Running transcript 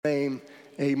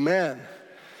Amen.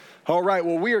 All right,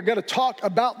 well, we are going to talk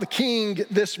about the king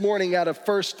this morning out of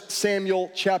 1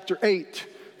 Samuel chapter 8.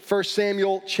 1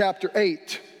 Samuel chapter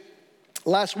 8.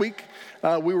 Last week,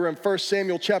 we were in 1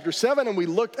 Samuel chapter 7, and we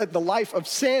looked at the life of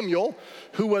Samuel,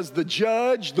 who was the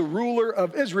judge, the ruler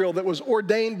of Israel that was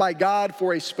ordained by God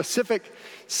for a specific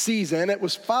season. It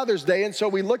was Father's Day, and so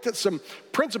we looked at some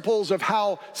principles of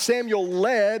how Samuel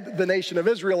led the nation of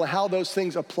Israel and how those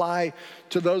things apply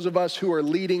to those of us who are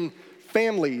leading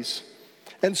families.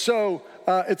 And so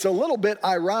it's a little bit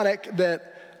ironic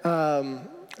that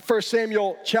 1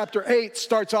 Samuel chapter 8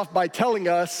 starts off by telling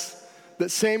us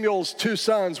that Samuel's two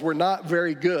sons were not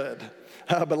very good.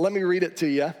 But let me read it to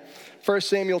you. 1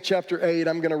 Samuel chapter 8,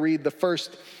 I'm going to read the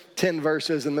first 10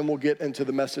 verses and then we'll get into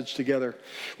the message together.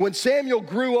 When Samuel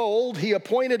grew old, he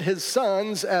appointed his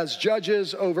sons as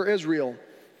judges over Israel.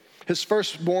 His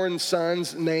firstborn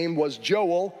son's name was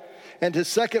Joel, and his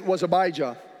second was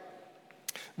Abijah.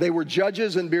 They were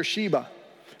judges in Beersheba.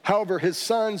 However, his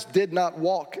sons did not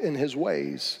walk in his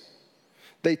ways.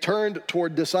 They turned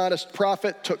toward dishonest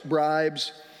profit, took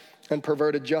bribes, and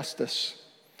perverted justice.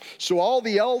 So all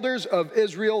the elders of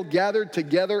Israel gathered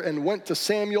together and went to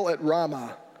Samuel at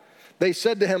Ramah. They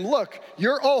said to him, "Look,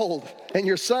 you're old, and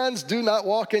your sons do not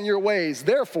walk in your ways.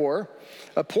 Therefore,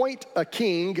 appoint a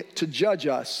king to judge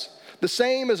us, the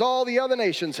same as all the other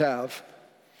nations have."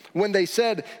 When they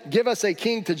said, "Give us a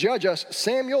king to judge us,"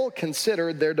 Samuel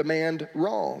considered their demand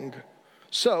wrong.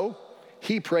 So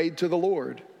he prayed to the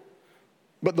Lord.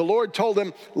 But the Lord told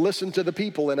him, "Listen to the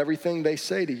people and everything they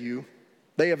say to you.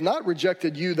 They have not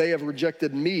rejected you, they have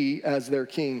rejected me as their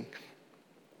king.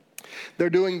 They're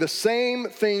doing the same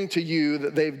thing to you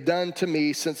that they've done to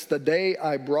me since the day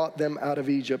I brought them out of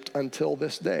Egypt until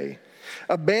this day,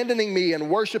 abandoning me and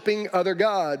worshiping other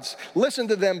gods. Listen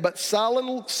to them, but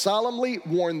solemnly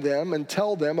warn them and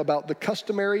tell them about the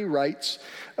customary rights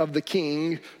of the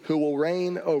king who will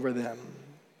reign over them."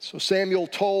 So Samuel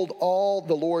told all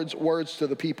the Lord's words to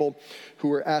the people who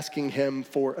were asking him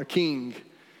for a king.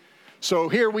 So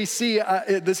here we see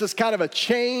this is kind of a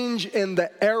change in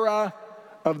the era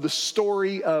of the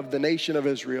story of the nation of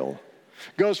Israel.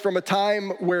 Goes from a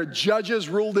time where judges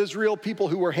ruled Israel, people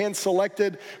who were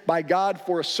hand-selected by God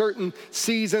for certain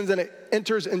seasons, and it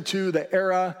enters into the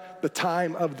era, the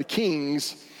time of the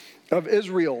kings of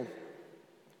Israel.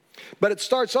 But it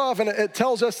starts off and it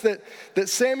tells us that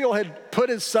Samuel had put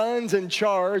his sons in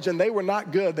charge, and they were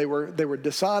not good. They were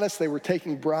dishonest. They were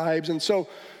taking bribes. And so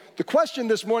the question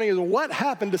this morning is, what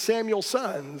happened to Samuel's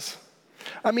sons?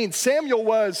 I mean, Samuel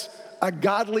was a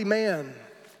godly man.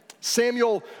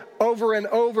 Samuel, over and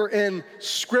over in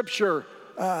Scripture,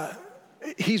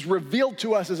 he's revealed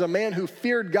to us as a man who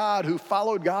feared God, who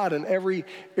followed God in every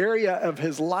area of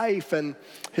his life. And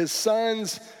his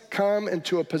sons come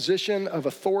into a position of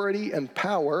authority and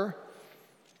power,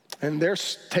 and they're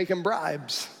taking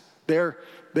bribes. They're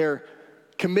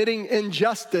committing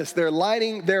injustice. They're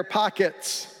lining their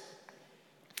pockets.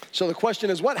 So the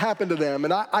question is, what happened to them?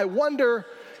 And I wonder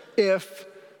if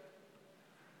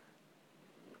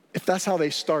that's how they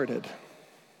started.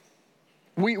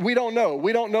 We don't know.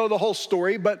 We don't know the whole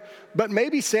story, but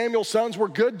maybe Samuel's sons were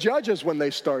good judges when they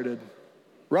started,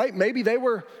 right? Maybe they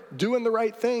were doing the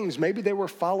right things. Maybe they were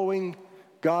following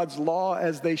God's law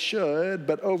as they should,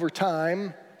 but over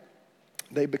time,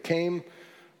 they became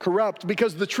corrupt.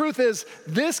 Because the truth is,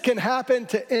 this can happen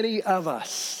to any of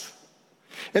us.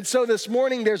 And so this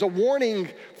morning, there's a warning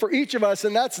for each of us,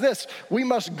 and that's this: we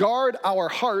must guard our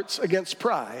hearts against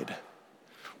pride.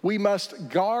 We must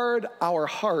guard our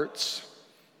hearts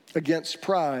against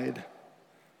pride.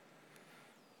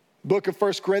 Book of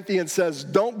 1 Corinthians says,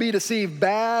 "Don't be deceived.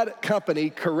 Bad company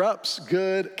corrupts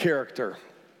good character."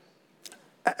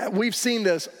 We've seen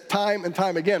this time and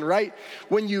time again, right?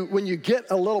 When you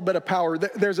get a little bit of power,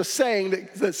 there's a saying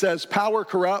that says power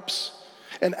corrupts,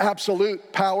 and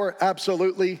absolute power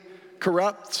absolutely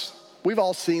corrupts. We've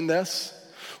all seen this.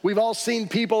 We've all seen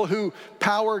people who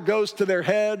power goes to their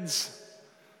heads.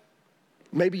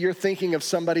 Maybe you're thinking of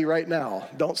somebody right now.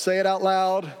 Don't say it out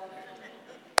loud.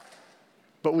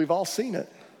 But we've all seen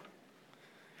it,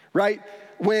 right?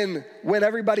 When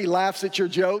everybody laughs at your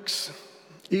jokes,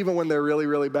 even when they're really,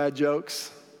 really bad jokes,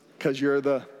 because you're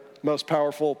the most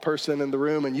powerful person in the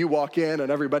room and you walk in and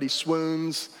everybody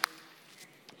swoons.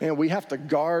 Man, we have to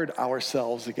guard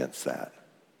ourselves against that.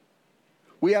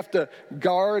 We have to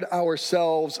guard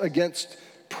ourselves against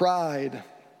pride.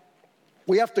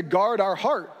 We have to guard our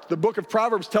heart. The book of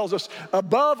Proverbs tells us,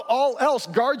 above all else,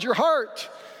 guard your heart,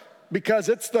 because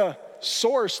it's the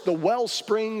source, the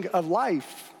wellspring of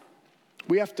life.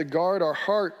 We have to guard our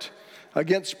heart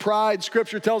Against pride,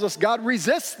 Scripture tells us God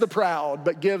resists the proud,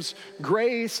 but gives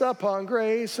grace upon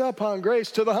grace upon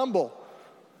grace to the humble.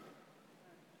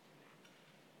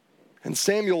 And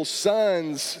Samuel's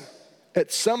sons,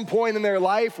 at some point in their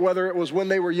life, whether it was when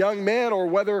they were young men or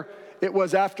whether it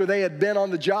was after they had been on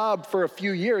the job for a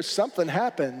few years, something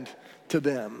happened to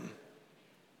them.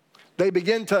 They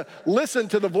began to listen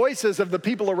to the voices of the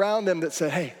people around them that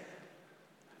said, hey,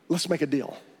 let's make a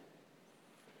deal.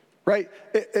 Right?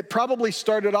 It probably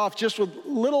started off just with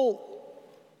little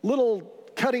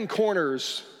cutting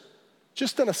corners,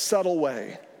 just in a subtle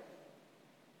way.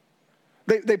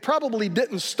 They probably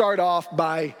didn't start off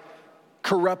by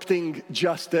corrupting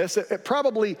justice. It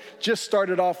probably just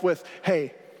started off with,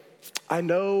 hey, I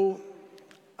know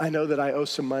that I owe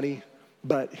some money,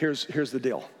 but here's the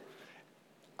deal.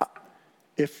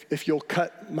 If you'll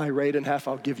cut my rate in half,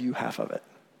 I'll give you half of it.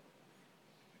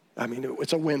 I mean,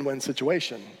 it's a win-win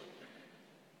situation.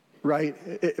 Right?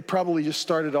 It probably just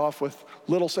started off with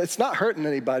little, it's not hurting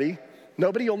anybody.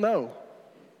 Nobody will know.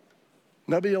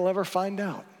 Nobody will ever find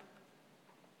out.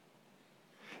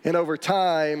 And over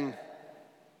time,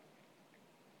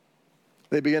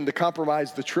 they begin to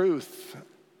compromise the truth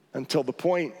until the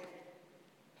point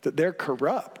that they're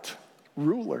corrupt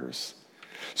rulers.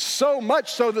 So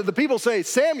much so that the people say,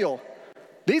 Samuel,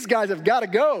 these guys have got to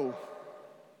go.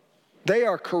 They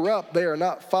are corrupt. They are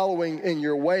not following in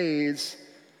your ways.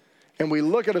 And we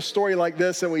look at a story like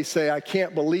this and we say, I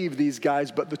can't believe these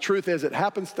guys, but the truth is it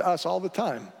happens to us all the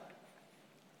time.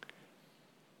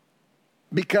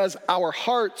 Because our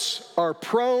hearts are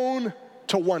prone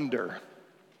to wonder.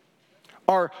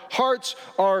 Our hearts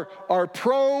are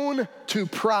prone to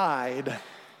pride.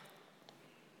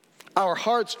 Our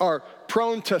hearts are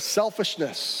prone to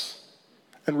selfishness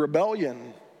and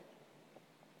rebellion.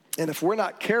 And if we're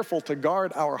not careful to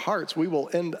guard our hearts, we will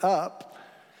end up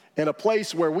in a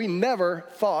place where we never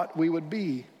thought we would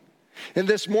be. And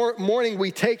this morning, we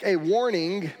take a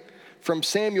warning from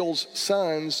Samuel's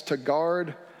sons to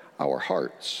guard our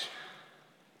hearts.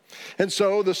 And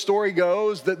so the story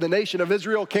goes that the nation of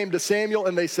Israel came to Samuel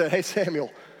and they said, hey,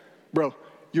 Samuel, bro,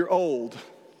 you're old.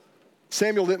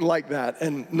 Samuel didn't like that,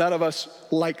 and none of us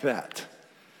like that.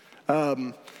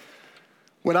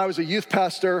 When I was a youth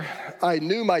pastor, I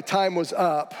knew my time was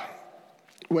up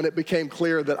when it became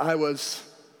clear that I was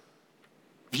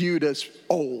viewed as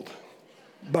old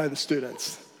by the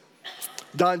students.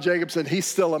 Don Jacobson, he's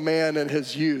still a man in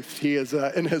his youth. He is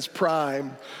in his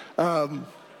prime.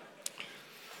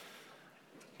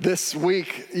 This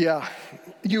week, yeah,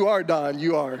 you are, Don,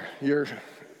 you are. You're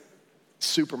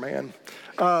Superman.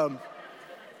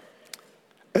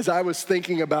 As I was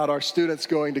thinking about our students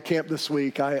going to camp this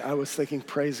week, I was thinking,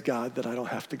 praise God that I don't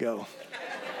have to go.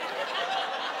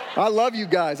 I love you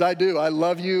guys, I do. I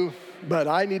love you, but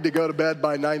I need to go to bed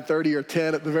by 9:30 or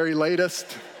 10 at the very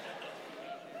latest.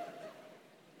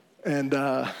 And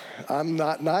I'm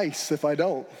not nice if I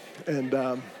don't.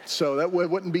 And so that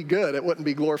wouldn't be good. It wouldn't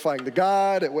be glorifying to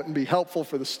God. It wouldn't be helpful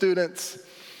for the students.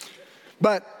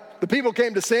 But the people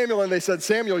came to Samuel and they said,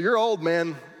 Samuel, you're old,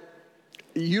 man.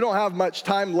 You don't have much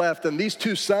time left. And these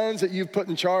two sons that you've put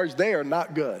in charge, they are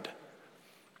not good.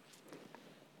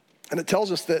 And it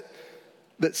tells us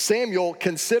that Samuel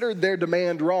considered their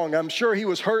demand wrong. I'm sure he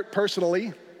was hurt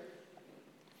personally.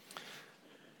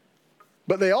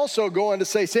 But they also go on to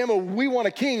say, Samuel, we want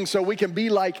a king so we can be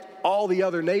like all the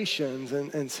other nations.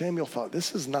 And Samuel thought,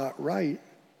 this is not right.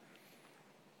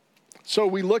 So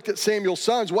we looked at Samuel's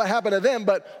sons, what happened to them,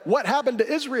 but what happened to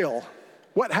Israel?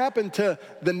 What happened to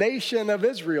the nation of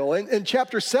Israel? In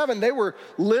chapter 7, they were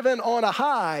living on a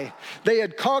high. They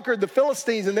had conquered the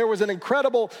Philistines, and there was an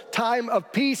incredible time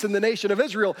of peace in the nation of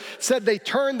Israel. It said they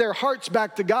turned their hearts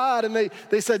back to God, and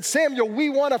they said, Samuel, we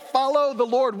want to follow the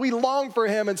Lord. We long for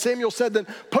him. And Samuel said, then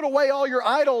put away all your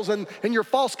idols and your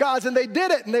false gods. And they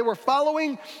did it, and they were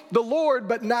following the Lord.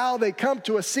 But now they come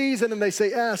to a season, and they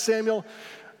say, Samuel,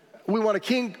 we want a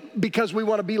king because we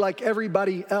want to be like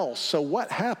everybody else. So what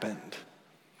happened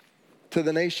to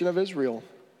the nation of Israel?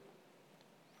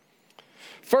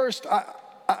 First,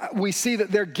 we see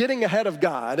that they're getting ahead of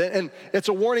God, and it's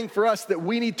a warning for us that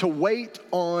we need to wait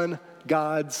on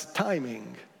God's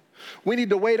timing. We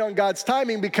need to wait on God's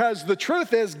timing because the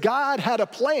truth is God had a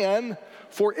plan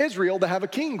for Israel to have a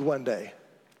king one day.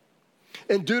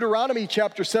 In Deuteronomy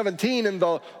chapter 17, in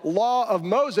the law of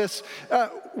Moses,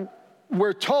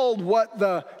 we're told what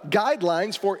the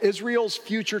guidelines for Israel's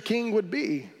future king would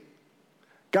be.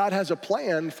 God has a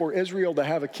plan for Israel to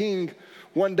have a king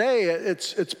one day.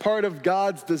 It's part of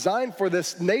God's design for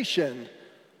this nation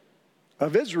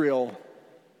of Israel.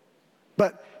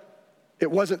 But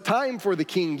it wasn't time for the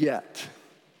king yet.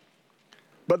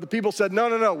 But the people said,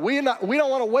 no, we don't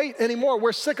want to wait anymore.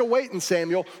 We're sick of waiting,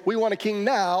 Samuel. We want a king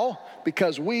now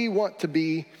because we want to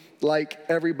be like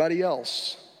everybody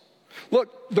else.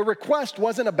 Look, the request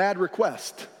wasn't a bad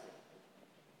request,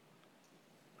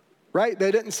 right?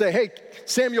 They didn't say, hey,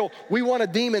 Samuel, we want a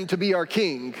demon to be our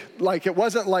king. Like, it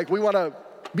wasn't like we want to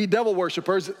be devil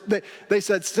worshipers. They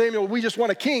said, Samuel, we just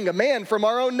want a king, a man from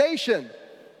our own nation,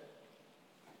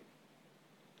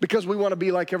 because we want to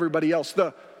be like everybody else.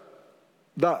 The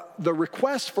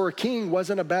request for a king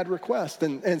wasn't a bad request.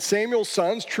 And Samuel's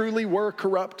sons truly were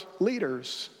corrupt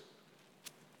leaders.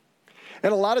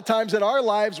 And a lot of times in our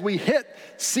lives, we hit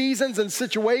seasons and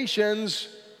situations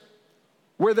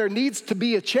where there needs to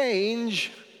be a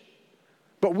change,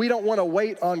 but we don't want to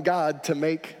wait on God to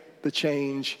make the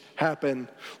change happen.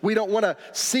 We don't want to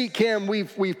seek him.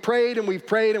 We've prayed and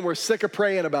we're sick of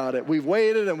praying about it. We've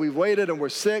waited and we're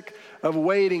sick of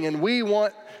waiting. And we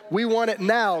want it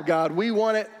now, God. We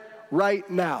want it right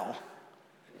now.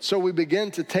 So we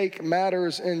begin to take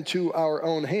matters into our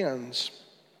own hands.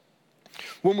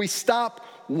 When we stop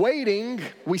waiting,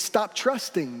 we stop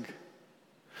trusting.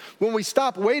 When we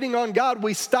stop waiting on God,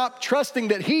 we stop trusting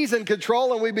that he's in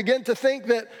control, and we begin to think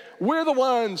that we're the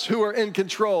ones who are in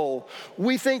control.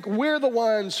 We think we're the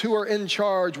ones who are in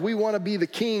charge. We want to be the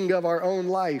king of our own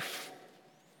life.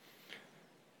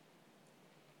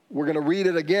 We're going to read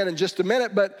it again in just a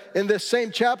minute, but in this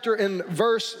same chapter, in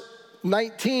verse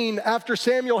 19, after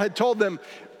Samuel had told them,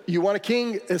 you want a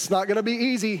king? It's not going to be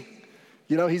easy.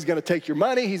 You know, he's going to take your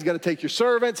money, he's going to take your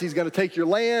servants, he's going to take your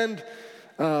land.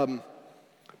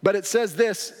 But it says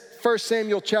this, 1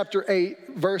 Samuel chapter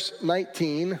 8, verse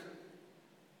 19.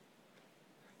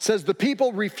 Says, the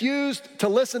people refused to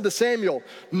listen to Samuel.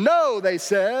 No, they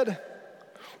said,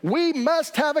 we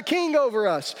must have a king over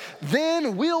us.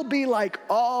 Then we'll be like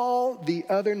all the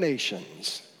other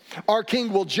nations. Our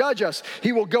king will judge us.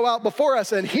 He will go out before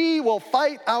us, and he will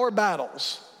fight our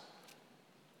battles.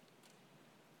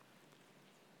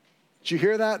 Did you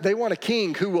hear that? They want a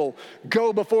king who will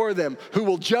go before them, who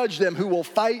will judge them, who will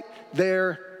fight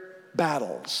their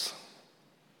battles.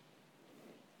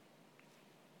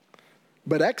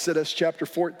 But Exodus chapter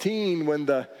 14, when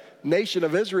the nation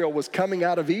of Israel was coming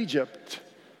out of Egypt,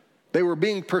 they were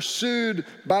being pursued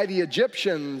by the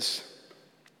Egyptians.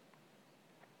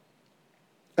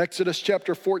 Exodus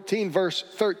chapter 14, verse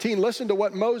 13, listen to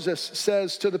what Moses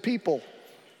says to the people.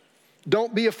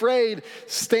 Don't be afraid,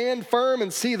 stand firm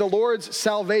and see the Lord's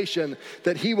salvation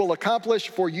that he will accomplish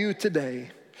for you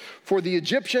today. For the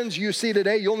Egyptians you see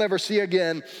today, you'll never see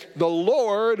again. The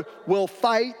Lord will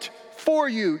fight for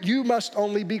you. You must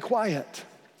only be quiet.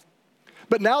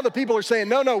 But now the people are saying,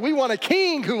 no, we want a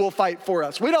king who will fight for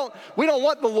us. We don't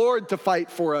want the Lord to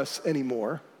fight for us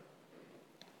anymore.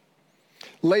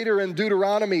 Later in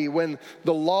Deuteronomy, when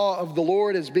the law of the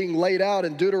Lord is being laid out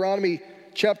in Deuteronomy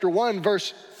chapter 1,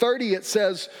 verse 30, it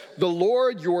says, the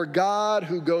Lord your God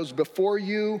who goes before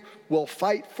you will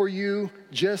fight for you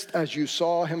just as you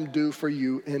saw him do for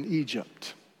you in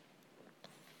Egypt.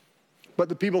 But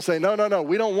the people say, no,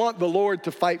 we don't want the Lord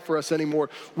to fight for us anymore.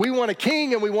 We want a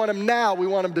king, and we want him now. We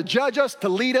want him to judge us, to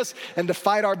lead us, and to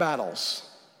fight our battles.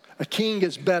 A king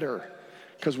is better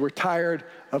because we're tired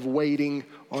of waiting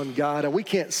on God, and we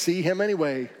can't see him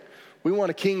anyway. We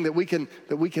want a king that we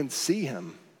can see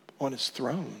him on his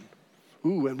throne.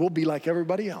 Ooh, and we'll be like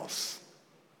everybody else.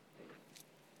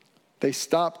 They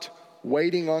stopped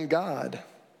waiting on God.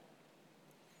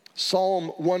 Psalm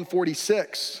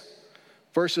 146,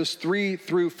 verses 3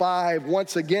 through 5,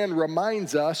 once again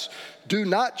reminds us, do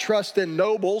not trust in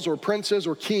nobles or princes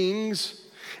or kings,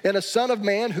 in a son of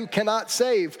man who cannot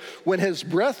save. When his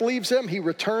breath leaves him, he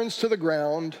returns to the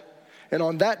ground, and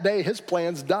on that day his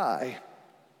plans die.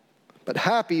 But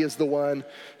happy is the one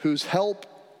whose help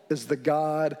is the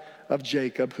God of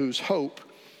Jacob, whose hope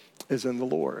is in the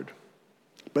Lord.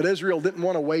 But Israel didn't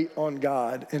want to wait on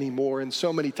God anymore, and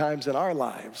so many times in our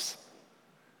lives,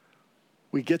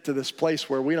 we get to this place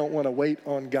where we don't want to wait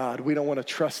on God. We don't want to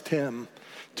trust him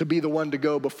to be the one to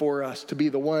go before us, to be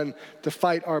the one to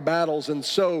fight our battles. And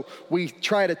so we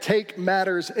try to take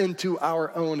matters into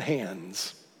our own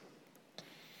hands.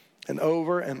 And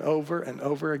over and over and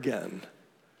over again,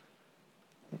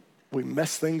 we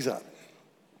mess things up.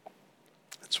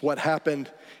 It's what happened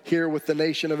here with the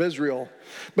nation of Israel.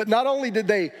 But not only did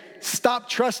they stop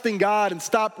trusting God and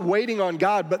stop waiting on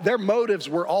God, but their motives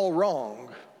were all wrong.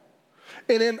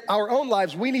 And in our own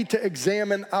lives, we need to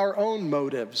examine our own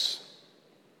motives.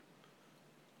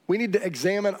 We need to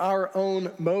examine our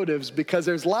own motives, because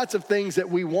there's lots of things that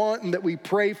we want and that we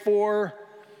pray for,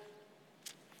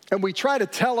 And we try to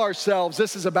tell ourselves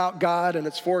this is about God and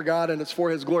it's for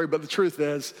His glory, but the truth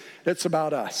is it's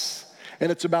about us.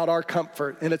 And it's about our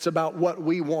comfort, and it's about what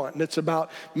we want, and it's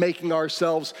about making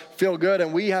ourselves feel good,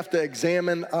 and we have to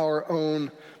examine our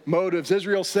own motives.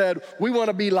 Israel said, we want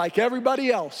to be like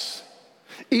everybody else.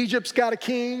 Egypt's got a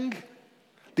king.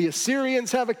 The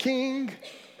Assyrians have a king.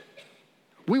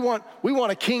 We want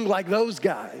a king like those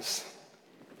guys.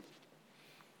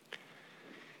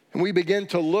 And we begin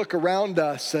to look around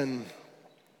us and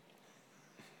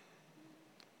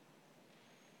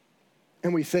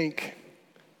we think,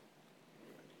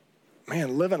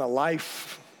 man, living a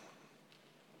life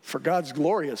for God's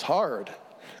glory is hard.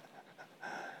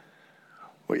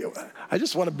 I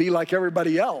just want to be like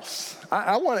everybody else.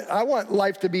 I want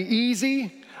life to be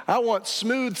easy. I want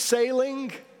smooth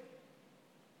sailing.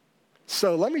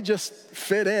 So let me just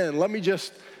fit in. Let me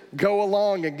just go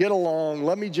along and get along.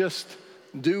 Let me just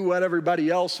do what everybody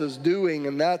else is doing.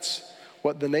 And that's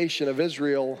what the nation of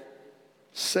Israel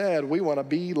said. We want to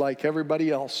be like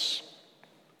everybody else.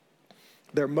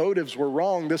 Their motives were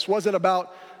wrong. This wasn't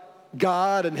about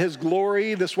God and His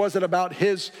glory. This wasn't about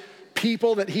His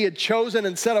people that He had chosen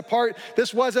and set apart.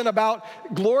 This wasn't about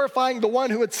glorifying the one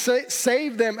who had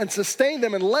saved them and sustained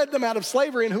them and led them out of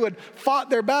slavery and who had fought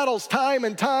their battles time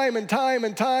and time and time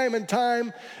and time and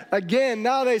time again.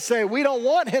 Now they say, we don't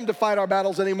want Him to fight our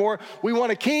battles anymore. We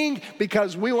want a king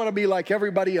because we want to be like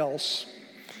everybody else.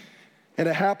 And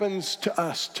it happens to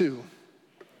us too.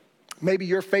 Maybe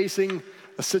you're facing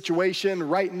a situation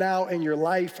right now in your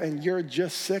life and you're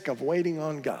just sick of waiting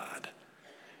on God.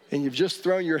 And you've just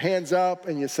thrown your hands up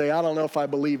and you say, I don't know if I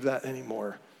believe that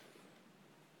anymore.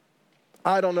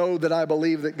 I don't know that I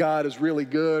believe that God is really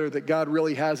good or that God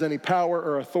really has any power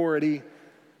or authority.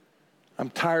 I'm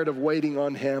tired of waiting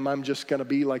on Him. I'm just going to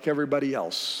be like everybody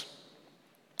else.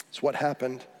 It's what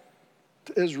happened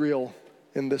to Israel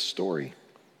in this story.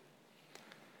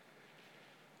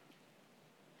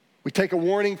 We take a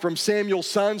warning from Samuel's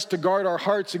sons to guard our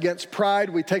hearts against pride.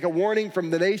 We take a warning from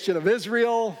the nation of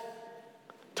Israel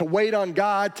to wait on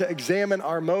God, to examine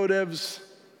our motives.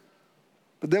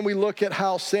 But then we look at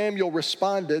how Samuel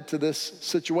responded to this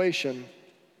situation.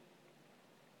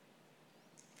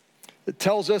 It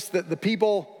tells us that the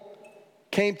people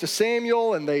came to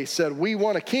Samuel and they said, we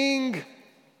want a king.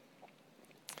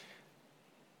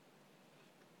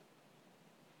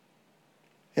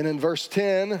 And in verse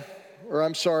 10,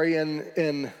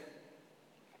 in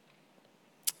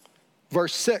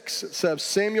verse 6, it says,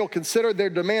 Samuel considered their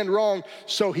demand wrong,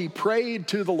 so he prayed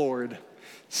to the Lord.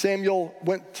 Samuel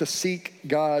went to seek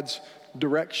God's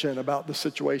direction about the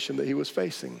situation that he was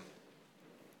facing.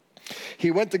 He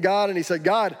went to God and he said,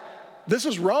 God, this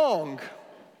is wrong.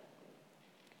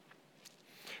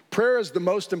 Prayer is the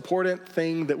most important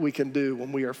thing that we can do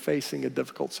when we are facing a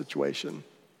difficult situation.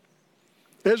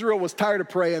 Israel was tired of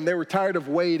praying. They were tired of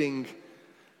waiting.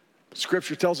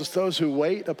 Scripture tells us those who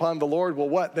wait upon the Lord will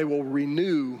what? They will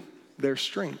renew their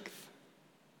strength.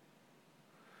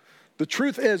 The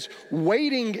truth is,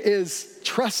 waiting is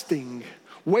trusting.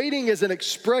 Waiting is an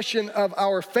expression of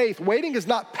our faith. Waiting is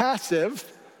not passive.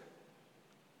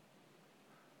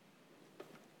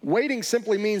 Waiting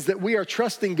simply means that we are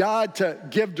trusting God to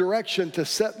give direction, to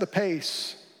set the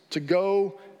pace, to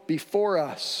go before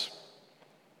us.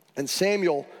 And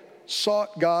Samuel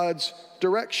sought God's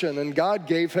direction, and God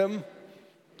gave him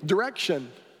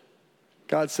direction.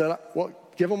 God said, well,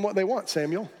 give them what they want,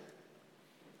 Samuel.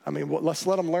 Let's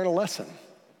let them learn a lesson.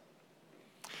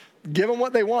 Give them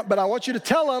what they want, but I want you to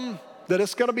tell them that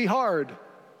it's going to be hard.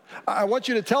 I want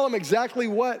you to tell them exactly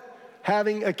what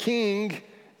having a king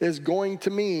is going to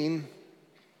mean.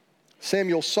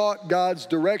 Samuel sought God's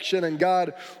direction, and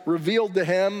God revealed to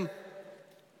him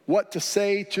what to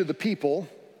say to the people.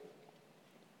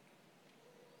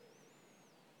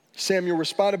 Samuel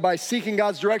responded by seeking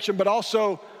God's direction, but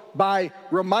also by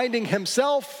reminding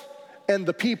himself and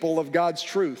the people of God's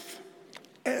truth.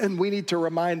 And we need to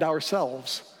remind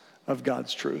ourselves of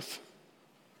God's truth.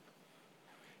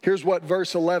 Here's what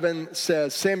verse 11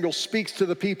 says. Samuel speaks to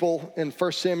the people in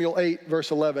 1 Samuel 8,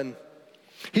 verse 11.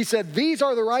 He said, these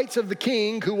are the rights of the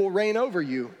king who will reign over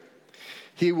you.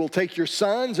 He will take your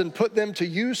sons and put them to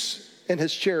use in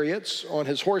his chariots, on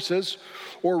his horses,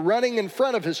 or running in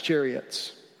front of his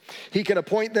chariots. He can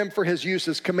appoint them for his use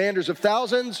as commanders of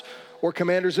thousands or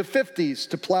commanders of 50s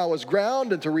to plow his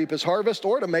ground and to reap his harvest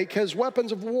or to make his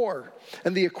weapons of war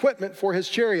and the equipment for his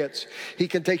chariots. He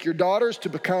can take your daughters to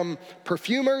become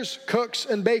perfumers, cooks,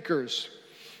 and bakers.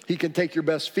 He can take your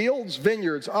best fields,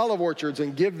 vineyards, olive orchards,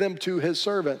 and give them to his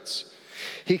servants.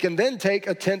 He can then take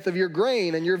a tenth of your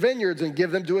grain and your vineyards and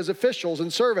give them to his officials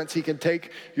and servants. He can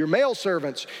take your male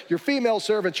servants, your female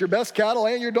servants, your best cattle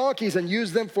and your donkeys and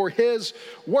use them for his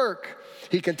work.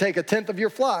 He can take a tenth of your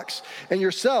flocks, and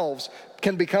yourselves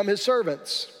can become his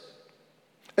servants.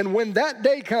 And when that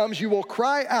day comes, you will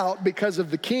cry out because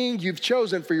of the king you've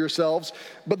chosen for yourselves,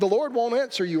 but the Lord won't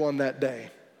answer you on that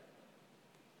day.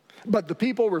 But the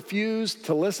people refused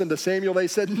to listen to Samuel. They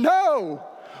said, "No,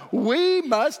 we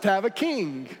must have a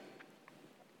king."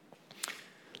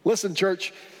 Listen,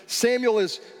 church, Samuel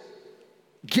is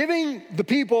giving the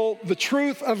people the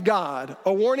truth of God,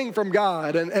 a warning from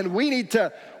God, and we need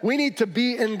to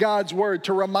be in God's word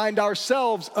to remind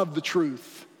ourselves of the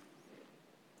truth.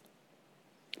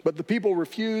 But the people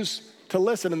refuse to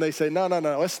listen, and they say, no,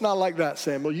 it's not like that,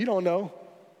 Samuel. You don't know.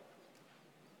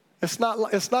 It's not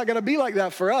going to be like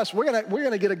that for us. We're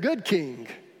going to get a good king.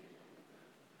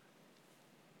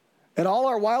 And all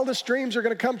our wildest dreams are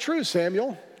going to come true,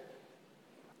 Samuel.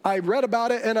 I read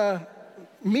about it in a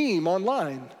meme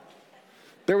online.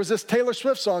 There was this Taylor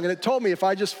Swift song, and it told me if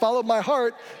I just followed my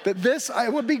heart, that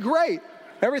it would be great.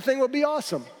 Everything would be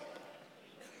awesome.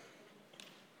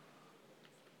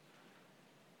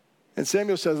 And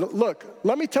Samuel says, look,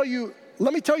 let me tell you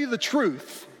the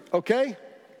truth, okay?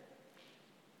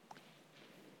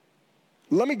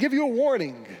 Let me give you a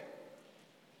warning.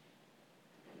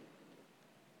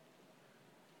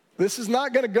 This is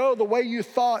not going to go the way you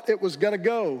thought it was going to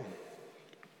go.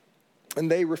 And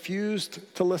they refused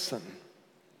to listen.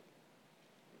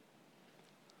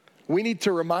 We need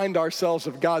to remind ourselves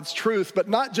of God's truth, but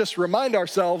not just remind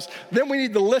ourselves, then we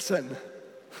need to listen.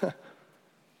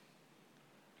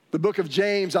 The book of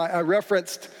James, I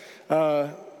referenced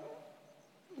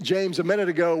James a minute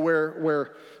ago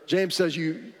where James says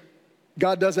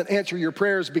God doesn't answer your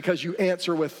prayers because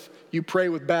you pray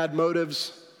with bad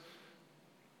motives.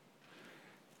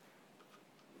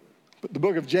 But the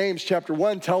book of James chapter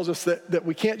 1 tells us that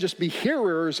we can't just be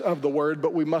hearers of the word,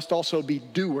 but we must also be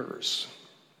doers.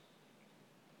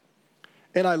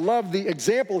 And I love the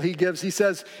example he gives. He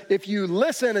says, if you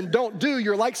listen and don't do,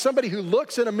 you're like somebody who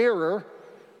looks in a mirror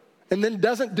and then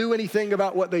doesn't do anything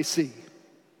about what they see.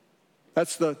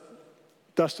 That's the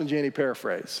Dustin Janney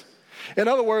paraphrase. In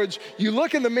other words, you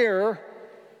look in the mirror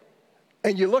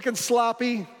and you're looking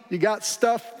sloppy, you got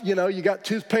stuff, you got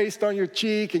toothpaste on your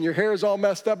cheek and your hair is all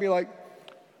messed up, and you're like,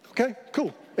 okay,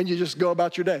 cool. And you just go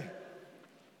about your day.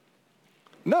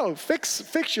 No,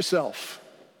 fix yourself.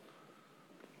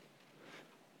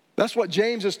 That's what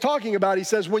James is talking about. He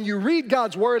says, when you read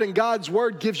God's word and God's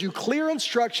word gives you clear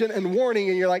instruction and warning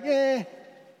and you're like,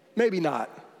 maybe not.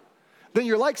 Then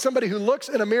you're like somebody who looks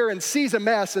in a mirror and sees a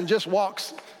mess and just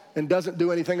walks and doesn't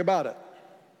do anything about it.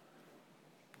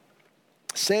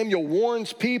 Samuel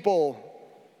warns people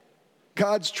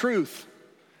God's truth.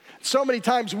 So many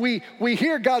times we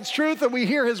hear God's truth and we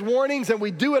hear his warnings and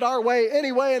we do it our way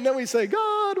anyway, and then we say,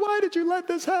 God, why did you let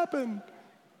this happen?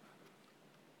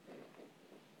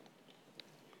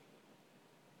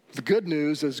 The good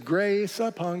news is grace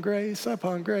upon grace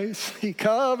upon grace. He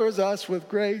covers us with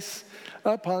grace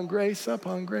upon grace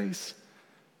upon grace.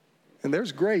 And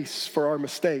there's grace for our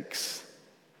mistakes.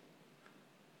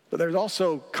 But there's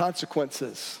also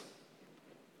consequences.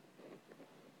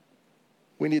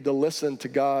 We need to listen to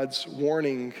God's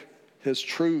warning, his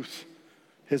truth,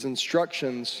 his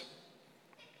instructions.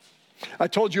 I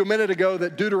told you a minute ago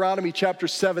that Deuteronomy chapter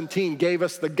 17 gave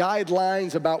us the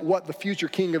guidelines about what the future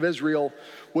king of Israel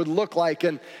would look like.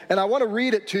 And I want to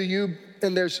read it to you,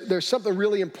 and there's something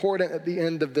really important at the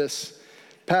end of this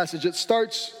passage. It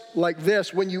starts like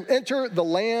this: when you enter the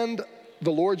land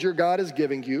the Lord your God is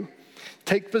giving you,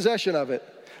 take possession of it,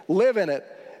 live in it,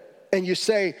 and you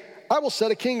say, I will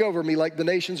set a king over me like the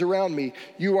nations around me.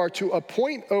 You are to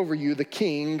appoint over you the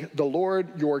king the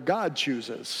Lord your God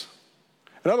chooses.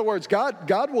 In other words,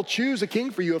 God will choose a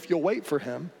king for you if you'll wait for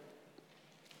him.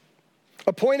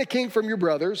 Appoint a king from your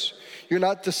brothers. You're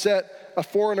not to set a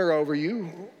foreigner over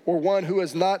you or one who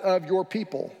is not of your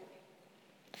people.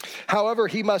 However,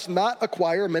 he must not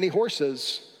acquire many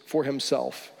horses for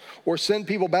himself or send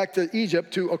people back to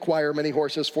Egypt to acquire many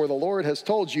horses, for the Lord has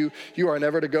told you, you are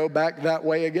never to go back that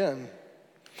way again.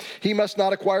 He must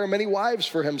not acquire many wives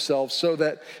for himself so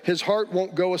that his heart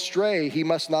won't go astray. He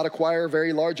must not acquire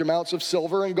very large amounts of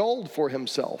silver and gold for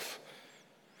himself.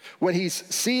 When he's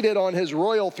seated on his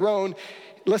royal throne,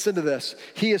 listen to this,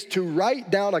 he is to write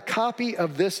down a copy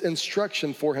of this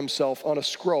instruction for himself on a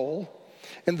scroll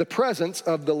in the presence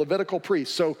of the Levitical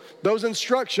priests. So those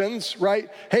instructions, right?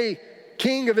 Hey,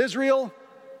 King of Israel,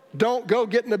 don't go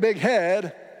getting a big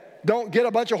head. Don't get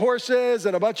a bunch of horses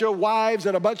and a bunch of wives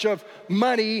and a bunch of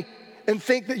money and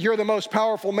think that you're the most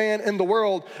powerful man in the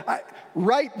world.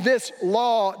 Write this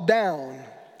law down,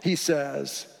 he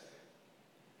says,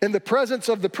 in the presence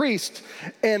of the priest.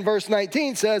 And verse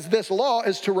 19 says, this law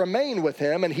is to remain with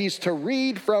him, and he's to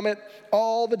read from it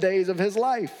all the days of his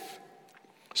life,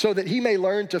 so that he may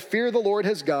learn to fear the Lord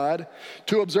his God,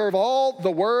 to observe all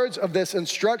the words of this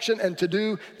instruction, and to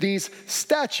do these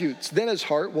statutes. Then his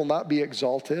heart will not be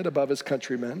exalted above his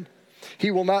countrymen.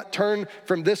 He will not turn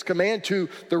from this command to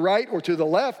the right or to the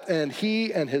left, and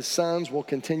he and his sons will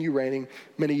continue reigning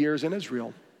many years in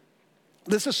Israel.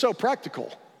 This is so practical.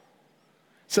 It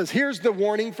says, here's the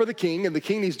warning for the king, and the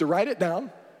king needs to write it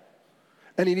down,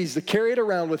 and he needs to carry it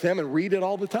around with him and read it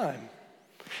all the time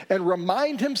and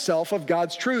remind himself of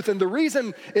God's truth. And the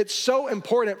reason it's so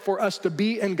important for us to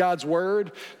be in God's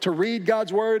word, to read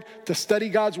God's word, to study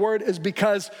God's word, is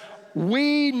because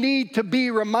we need to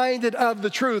be reminded of the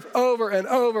truth over and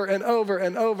over and over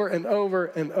and over and over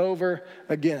and over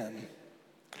again.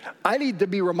 I need to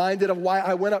be reminded of why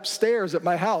I went upstairs at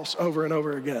my house over and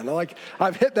over again.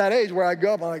 I've hit that age where I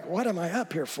go up, I'm like, what am I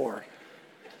up here for?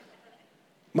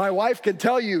 My wife can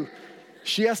tell you,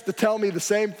 she has to tell me the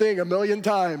same thing a million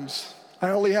times. I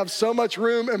only have so much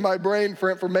room in my brain for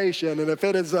information, and if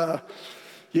it is,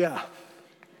 yeah.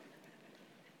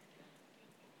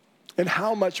 And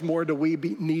how much more do we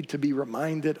need to be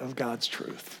reminded of God's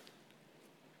truth?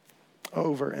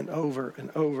 Over and over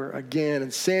and over again.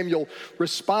 And Samuel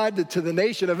responded to the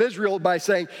nation of Israel by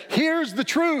saying, here's the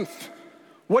truth.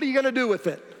 What are you going to do with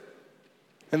it?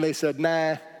 And they said,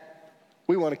 nah,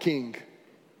 we want a king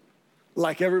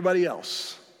like everybody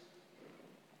else.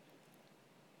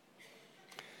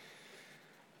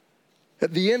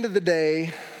 At the end of the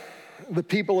day, the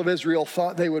people of Israel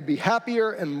thought they would be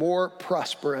happier and more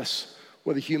prosperous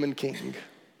with a human king.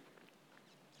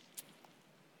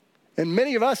 And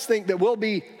many of us think that we'll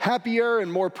be happier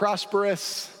and more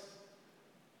prosperous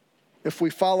if we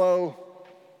follow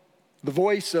the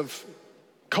voice of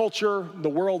culture, the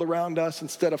world around us,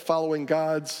 instead of following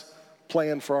God's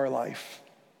plan for our life.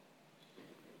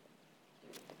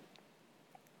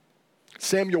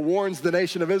 Samuel warns the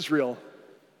nation of Israel.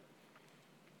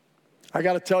 I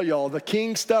got to tell y'all, the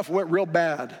king stuff went real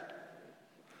bad.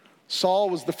 Saul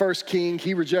was the first king.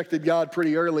 He rejected God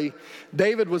pretty early.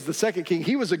 David was the second king.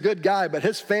 He was a good guy, but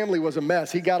his family was a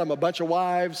mess. He got him a bunch of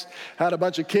wives, had a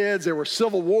bunch of kids. There were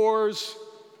civil wars.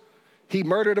 He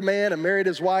murdered a man and married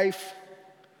his wife.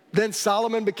 Then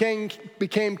Solomon became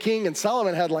king, and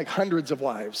Solomon had like hundreds of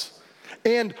wives.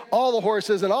 And all the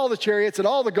horses and all the chariots and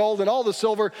all the gold and all the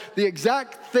silver, the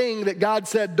exact thing that God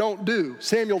said don't do.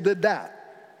 Samuel did that.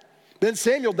 Then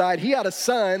Samuel died. He had a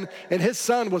son, and his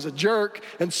son was a jerk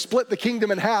and split the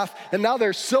kingdom in half. And now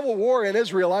there's civil war in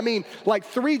Israel. I mean, like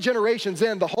 3 generations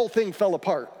in, the whole thing fell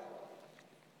apart.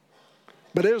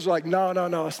 But it was like, no,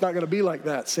 it's not going to be like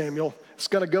that, Samuel. It's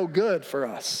going to go good for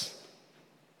us.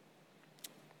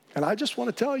 And I just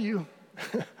want to tell you,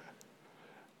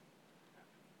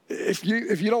 if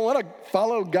you don't want to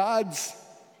follow God's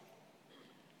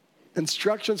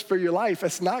instructions for your life,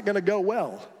 it's not going to go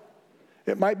well.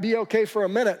 It might be okay for a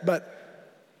minute, but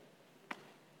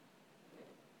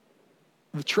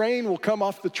the train will come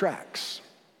off the tracks.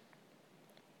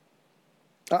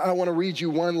 I want to read you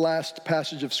one last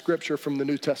passage of scripture from the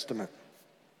New Testament.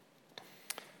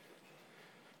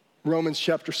 Romans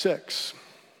chapter 6.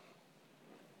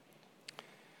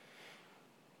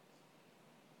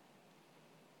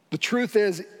 The truth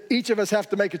is, each of us have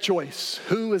to make a choice.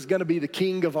 Who is going to be the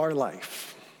king of our life?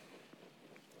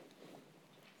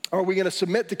 Are we going to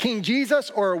submit to King Jesus,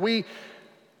 or are we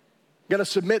going to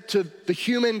submit to the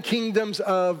human kingdoms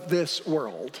of this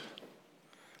world?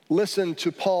 Listen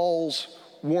to Paul's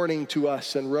warning to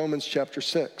us in Romans chapter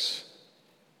 6.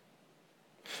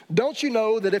 Don't you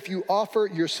know that if you offer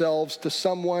yourselves to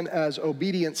someone as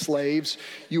obedient slaves,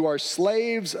 you are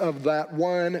slaves of that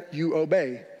one you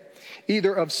obey,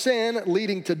 either of sin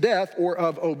leading to death or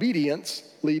of obedience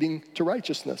leading to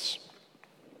righteousness?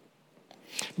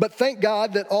 But thank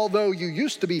God that although you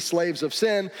used to be slaves of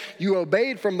sin, you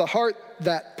obeyed from the heart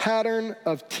that pattern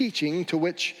of teaching to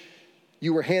which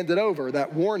you were handed over,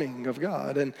 that warning of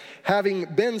God. And having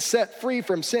been set free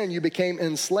from sin, you became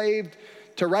enslaved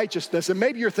to righteousness. And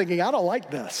maybe you're thinking, I don't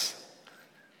like this.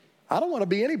 I don't want to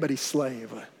be anybody's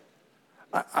slave.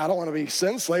 I don't want to be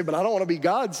sin's slave, but I don't want to be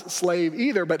God's slave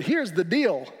either. But here's the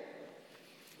deal.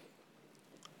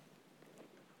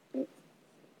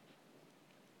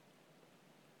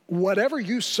 Whatever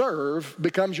you serve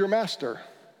becomes your master.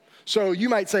 So you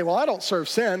might say, well, I don't serve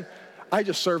sin. I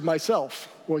just serve myself.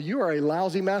 Well, you are a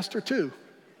lousy master too.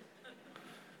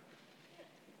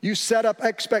 You set up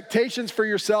expectations for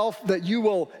yourself that you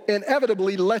will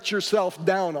inevitably let yourself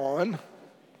down on.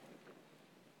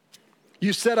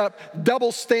 You set up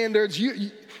double standards.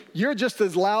 You're just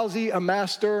as lousy a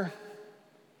master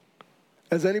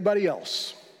as anybody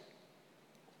else.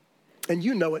 And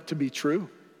you know it to be true.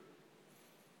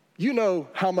 You know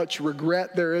how much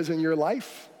regret there is in your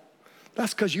life.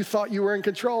 That's because you thought you were in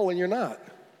control and you're not.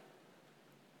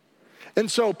 And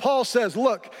so Paul says,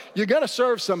 look, you're going to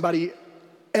serve somebody,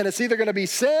 and it's either going to be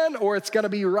sin or it's going to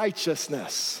be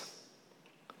righteousness.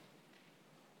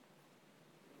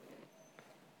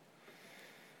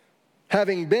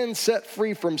 Having been set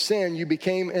free from sin, you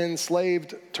became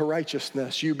enslaved to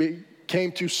righteousness. You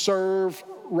became to serve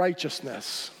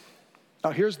righteousness.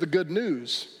 Now, here's the good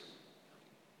news.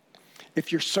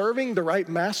 If you're serving the right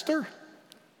master,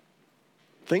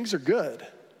 things are good.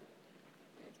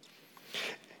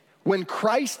 When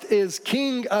Christ is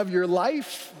king of your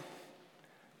life,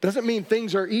 doesn't mean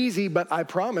things are easy, but I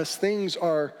promise things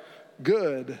are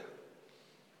good.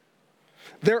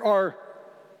 There are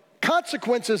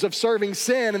consequences of serving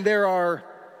sin, and there are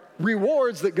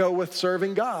rewards that go with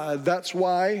serving God. That's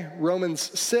why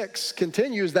Romans 6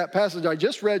 continues that passage I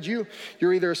just read you.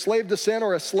 You're either a slave to sin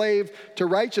or a slave to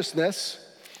righteousness.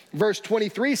 Verse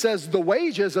 23 says the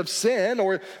wages of sin,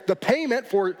 or the payment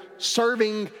for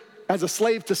serving as a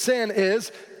slave to sin,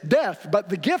 is death. But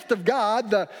the gift of God,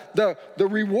 the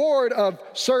reward of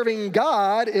serving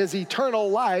God, is eternal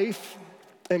life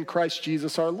in Christ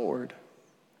Jesus our Lord.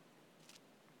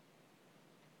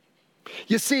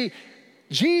 You see,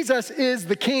 Jesus is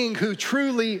the king who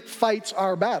truly fights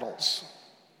our battles.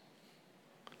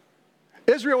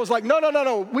 Israel was like,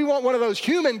 no. We want one of those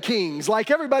human kings like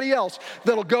everybody else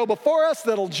that'll go before us,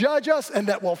 that'll judge us, and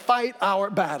that will fight our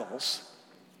battles.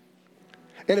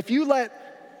 And if you let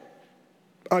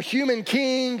a human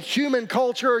king, human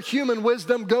culture, human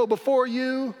wisdom go before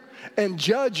you and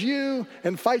judge you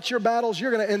and fight your battles,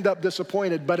 you're going to end up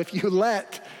disappointed. But if you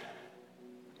let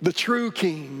the true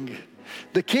king,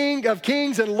 the King of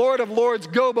Kings and Lord of Lords,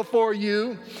 go before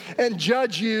you and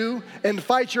judge you and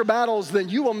fight your battles, then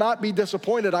you will not be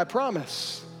disappointed, I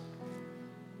promise.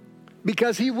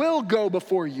 Because he will go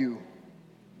before you.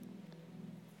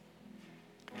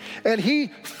 And he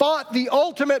fought the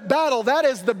ultimate battle. That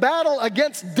is the battle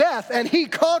against death. And he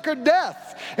conquered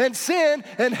death and sin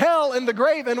and hell and the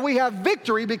grave. And we have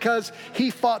victory because he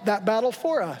fought that battle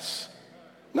for us.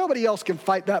 Nobody else can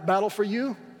fight that battle for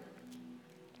you.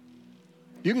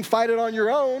 You can fight it on your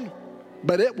own,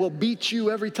 but it will beat you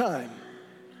every time.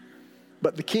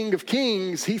 But the King of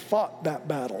Kings, he fought that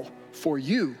battle for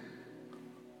you.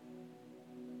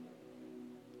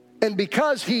 And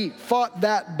because he fought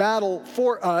that battle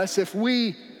for us, if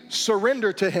we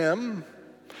surrender to him,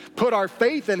 put our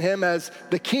faith in him as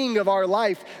the king of our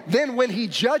life, then when he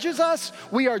judges us,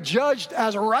 we are judged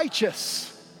as righteous.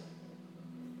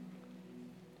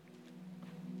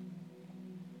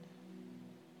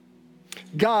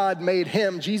 God made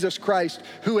him, Jesus Christ,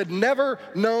 who had never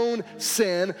known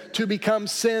sin, to become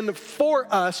sin for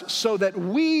us so that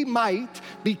we might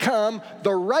become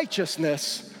the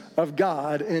righteousness of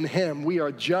God in him. We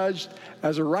are judged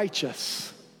as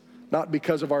righteous, not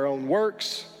because of our own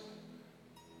works,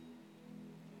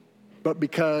 but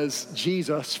because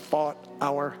Jesus fought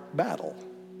our battle.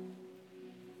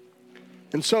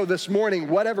 And so this morning,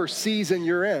 whatever season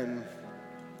you're in,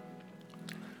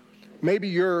 maybe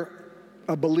you're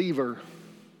a believer,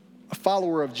 a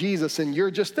follower of Jesus, and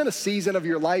you're just in a season of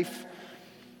your life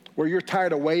where you're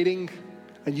tired of waiting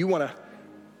and you want to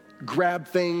grab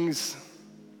things,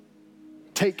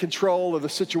 take control of the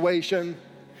situation.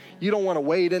 You don't want to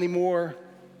wait anymore.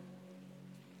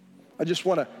 I just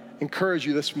want to encourage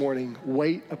you this morning,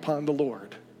 wait upon the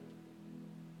Lord.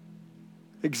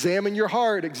 Examine your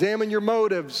heart, examine your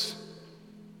motives.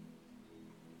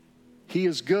 He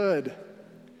is good.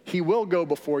 He will go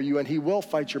before you and he will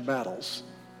fight your battles.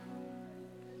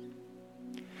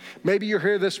 Maybe you're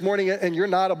here this morning and you're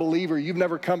not a believer. You've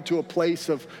never come to a place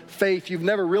of faith. You've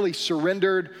never really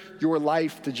surrendered your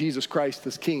life to Jesus Christ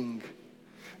as King.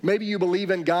 Maybe you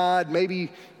believe in God. Maybe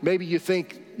you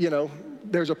think,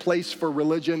 there's a place for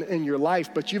religion in your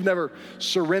life, but you've never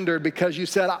surrendered because you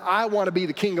said, I want to be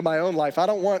the king of my own life. I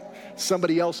don't want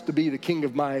somebody else to be the king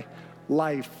of my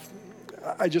life.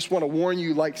 I just want to warn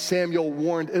you, like Samuel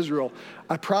warned Israel,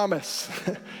 I promise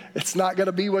it's not going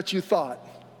to be what you thought.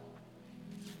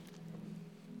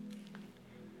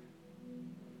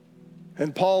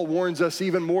 And Paul warns us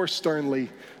even more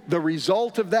sternly. The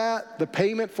result of that, the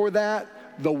payment for that,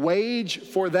 the wage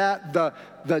for that,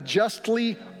 the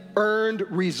justly earned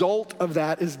result of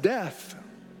that is death.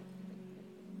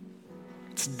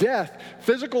 It's death.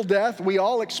 Physical death we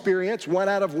all experience. 1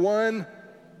 out of 1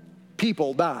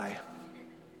 people die.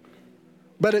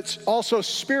 But it's also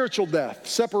spiritual death,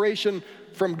 separation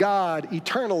from God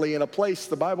eternally in a place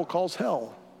the Bible calls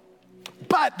hell.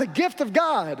 But the gift of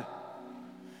God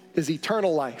is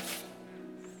eternal life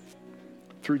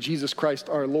through Jesus Christ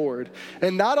our Lord.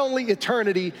 And not only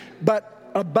eternity,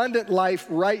 but abundant life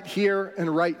right here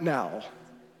and right now.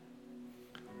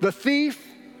 The thief,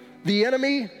 the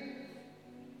enemy,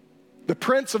 the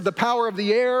prince of the power of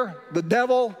the air, the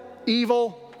devil,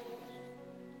 evil,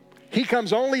 he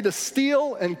comes only to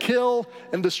steal and kill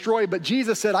and destroy. But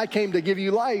Jesus said, I came to give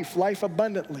you life, life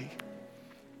abundantly.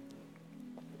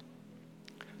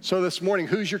 So this morning,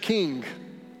 who's your king?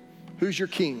 Who's your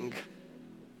king?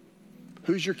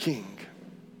 Who's your king?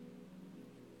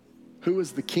 Who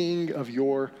is the king of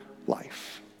your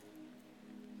life?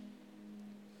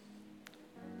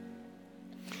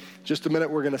 Just a minute,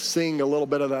 we're going to sing a little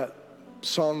bit of that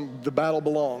song, The Battle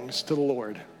Belongs to the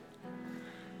Lord.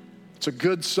 It's a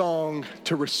good song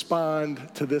to respond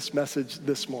to this message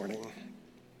this morning.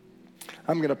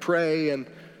 I'm going to pray, and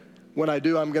when I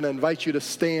do, I'm going to invite you to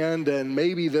stand. And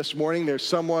maybe this morning there's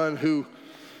someone who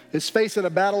is facing a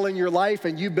battle in your life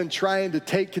and you've been trying to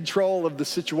take control of the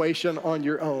situation on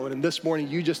your own. And this morning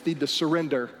you just need to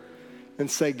surrender and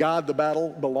say, God, the battle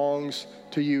belongs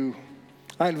to you.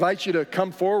 I invite you to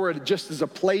come forward just as a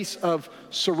place of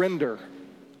surrender.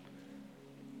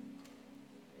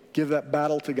 Give that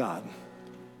battle to God.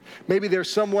 Maybe there's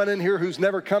someone in here who's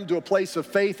never come to a place of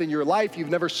faith in your life. You've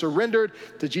never surrendered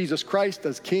to Jesus Christ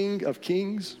as King of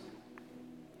Kings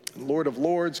and Lord of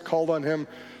Lords, called on him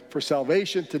for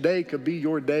salvation. Today could be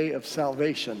your day of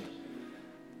salvation.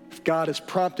 If God is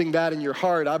prompting that in your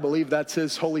heart, I believe that's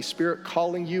his Holy Spirit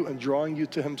calling you and drawing you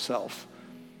to himself.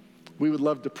 We would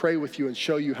love to pray with you and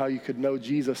show you how you could know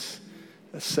Jesus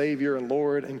as Savior and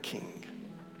Lord and King.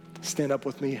 Stand up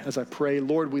with me as I pray.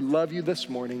 Lord, we love you this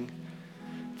morning.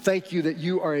 Thank you that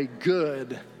you are a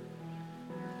good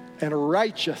and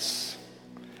righteous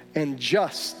and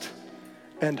just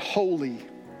and holy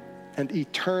and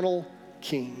eternal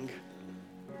King.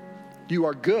 You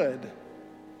are good.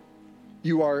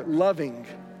 You are loving.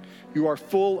 You are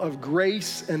full of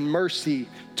grace and mercy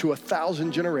to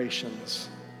 1,000 generations.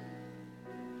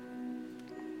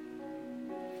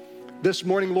 This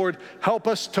morning, Lord, help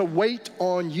us to wait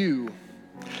on you.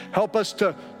 Help us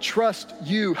to trust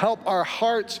you. Help our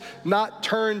hearts not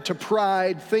turn to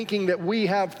pride, thinking that we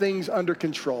have things under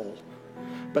control,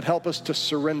 but help us to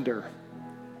surrender,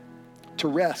 to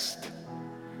rest,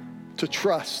 to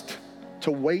trust,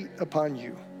 to wait upon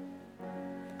you,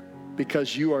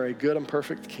 because you are a good and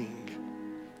perfect King.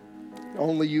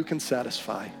 Only you can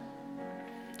satisfy.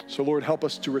 So, Lord, help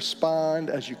us to respond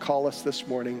as you call us this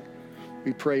morning.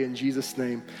 We pray in Jesus'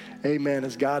 name. Amen.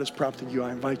 As God is prompting you,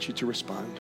 I invite you to respond.